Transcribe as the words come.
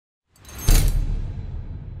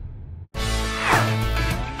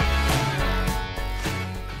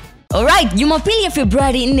Alright, Jumapili ya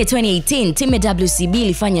February 4, 2018, timu ya WCB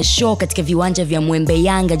ilifanya show katika viwanja vya Mwembe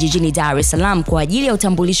Yanga jijini Dar es Salaam kwa ajili ya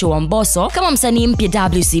utambulisho wa Mbosso kama msanii mpya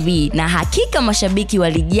WCB, na hakika mashabiki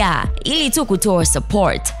walijaa ili tu kutoa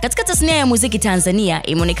support. Katika tasnia ya muziki Tanzania,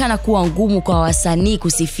 imeonekana kuwa ngumu kwa wasanii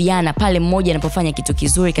kusifiana pale mmoja anapofanya kitu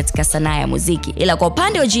kizuri katika sanaa ya muziki. Ila kwa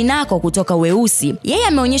upande wa G Nako kutoka WEUSI, yeye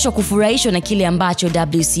ameonyeshwa kufurahishwa na kile ambacho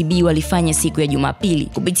WCB walifanya siku ya Jumapili.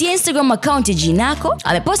 Kupitia Instagram account ya G Nako,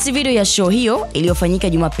 ameposti video ya show hiyo iliyofanyika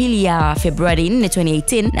Jumapili ya February 4,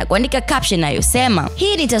 2018 na kuandika caption inayosema,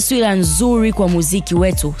 "Hii ni taswira nzuri kwa muziki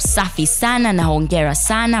wetu, safi sana na hongera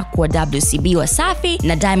sana kwa WCB Wasafi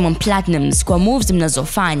na Diamond Platnumz kwa moves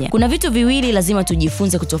mnazofanya. Kuna vitu viwili lazima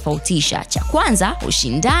tujifunze kutofautisha. Cha kwanza,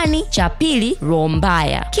 ushindani, cha pili, roho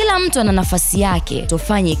mbaya. Kila mtu ana nafasi yake,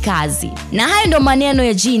 tufanye kazi." Na hayo ndo maneno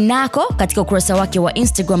ya G Nako katika ukurasa wake wa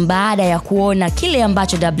Instagram baada ya kuona kile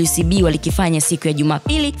ambacho WCB walikifanya siku ya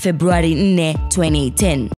Jumapili February 4,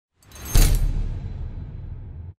 2018.